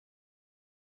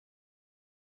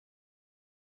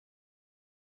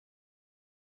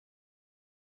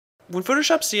When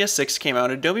Photoshop CS6 came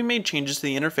out, Adobe made changes to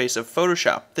the interface of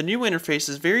Photoshop. The new interface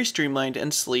is very streamlined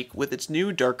and sleek with its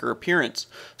new darker appearance.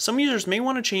 Some users may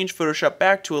want to change Photoshop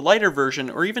back to a lighter version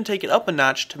or even take it up a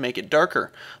notch to make it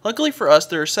darker. Luckily for us,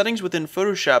 there are settings within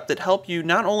Photoshop that help you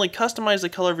not only customize the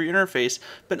color of your interface,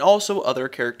 but also other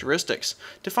characteristics.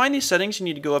 To find these settings, you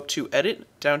need to go up to Edit,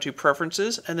 down to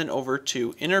Preferences, and then over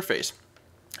to Interface.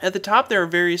 At the top, there are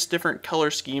various different color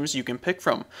schemes you can pick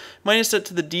from. Mine is set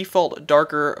to the default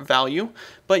darker value,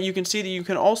 but you can see that you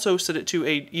can also set it to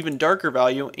an even darker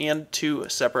value and two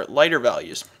separate lighter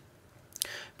values.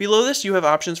 Below this, you have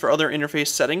options for other interface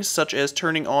settings, such as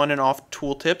turning on and off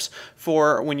tooltips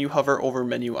for when you hover over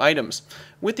menu items.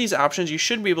 With these options, you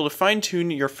should be able to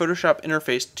fine-tune your Photoshop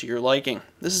interface to your liking.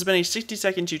 This has been a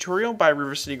 60-second tutorial by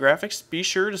River City Graphics. Be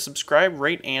sure to subscribe,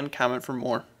 rate, and comment for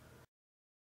more.